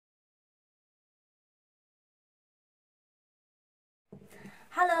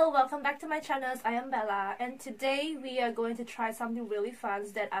Hello, welcome back to my channel. I am Bella, and today we are going to try something really fun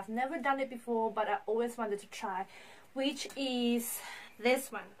that I've never done it before, but I always wanted to try, which is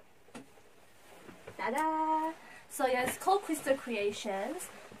this one. Ta-da! So yeah, it's called Crystal Creations,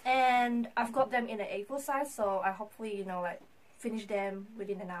 and I've got them in an A4 size, so I hopefully finish them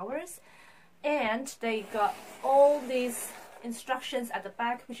within an hour. And they got all these instructions at the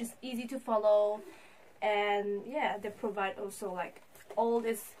back, which is easy to follow, and yeah, they provide also all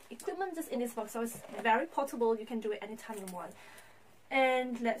this equipment just in this box, so it's very portable. You can do it anytime you want.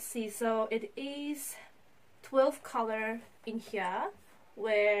 And let's see, so it is 12 color in here,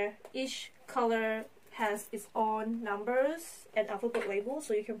 where each color has its own numbers and alphabet labels,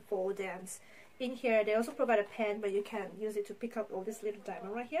 so you can fold them. In here they also provide a pen, but you can use it to pick up all this little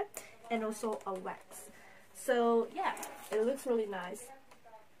diamond right here, and also a wax. So yeah, it looks really nice.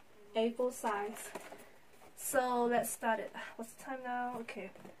 A4 size. So let's start it. What's the time now? Okay,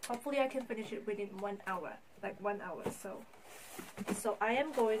 hopefully I can finish it within 1 hour, like 1 hour. So I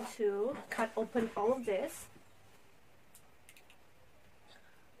am going to cut open all of this.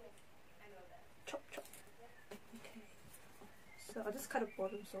 Chop chop. Okay, so I'll just cut the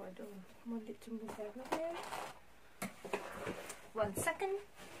bottom so I don't want it to move everywhere. 1 second.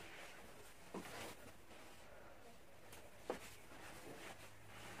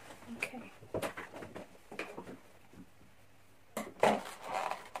 Okay.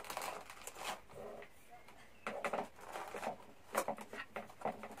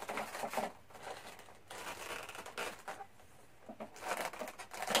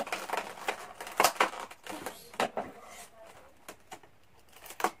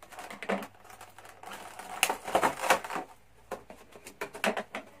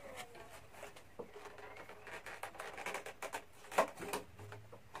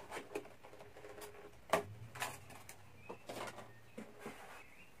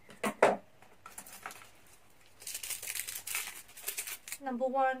 Number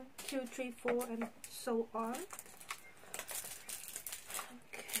 1, 2, 3, 4, and so on.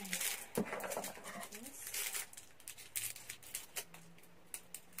 Okay.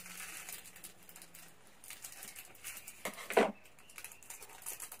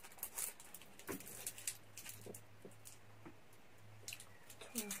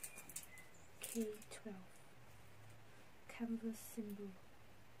 K12 canvas symbol.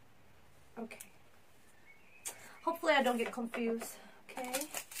 Okay. Hopefully I don't get confused. Okay,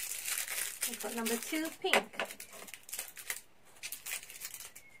 I've got number 2, pink.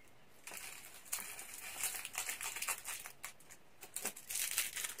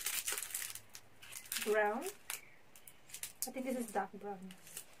 Brown. I think this is dark brown.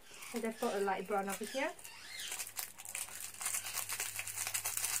 So they've got a light brown over here.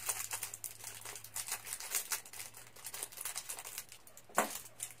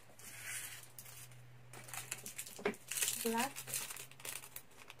 Black.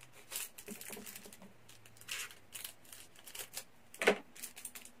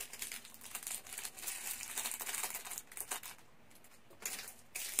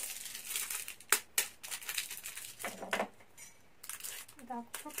 Dark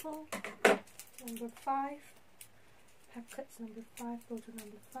purple. Number 5. Packets number 5. Go to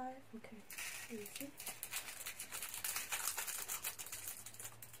number 5. Okay, easy.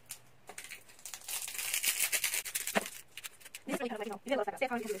 This is really kind of you get a lot of stay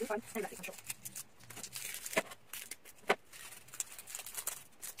calm, you can do this one, and let it control.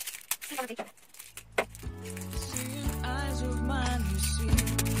 Seeing eyes of mine, you see,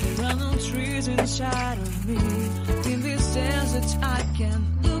 there are no trees inside of me. In this desert, I can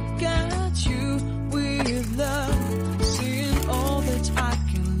look at you with love. Seeing all that I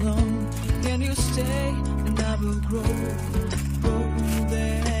can learn. Can you stay and I will grow? Grow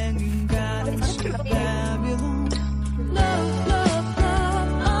the hanging gardens of Babylon. Love, love, love,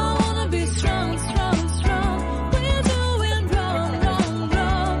 I wanna be strong, strong, strong. We're doing wrong, wrong,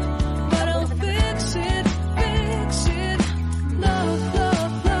 wrong, but I'll fix it, fix it. Love,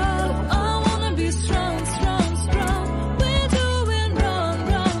 love, love, I wanna be strong, strong, strong. We're doing wrong,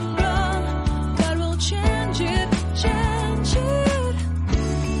 wrong, wrong, but we'll change it, change it.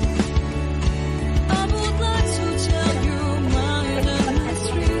 I would like to tell you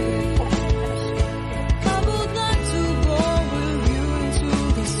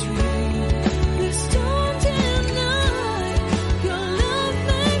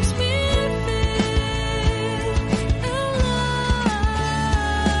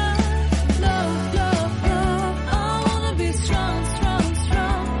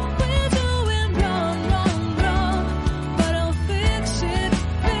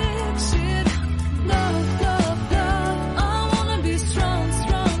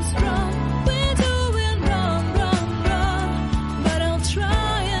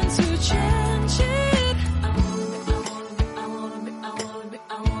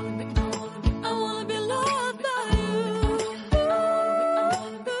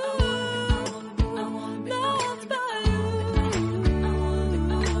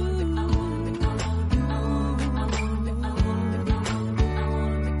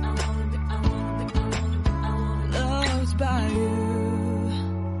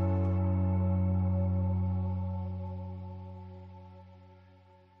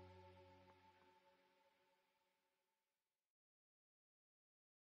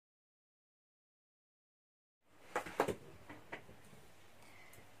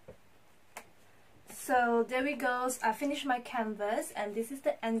So there we go. I finished my canvas, and this is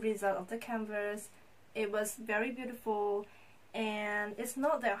the end result of the canvas. It was very beautiful, and it's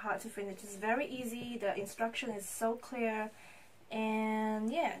not that hard to finish. It's very easy. The instruction is so clear, and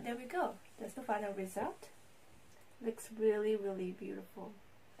yeah, there we go. That's the final result. Looks really, really beautiful.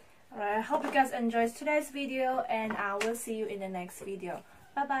 Alright, I hope you guys enjoyed today's video, and I will see you in the next video.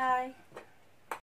 Bye bye.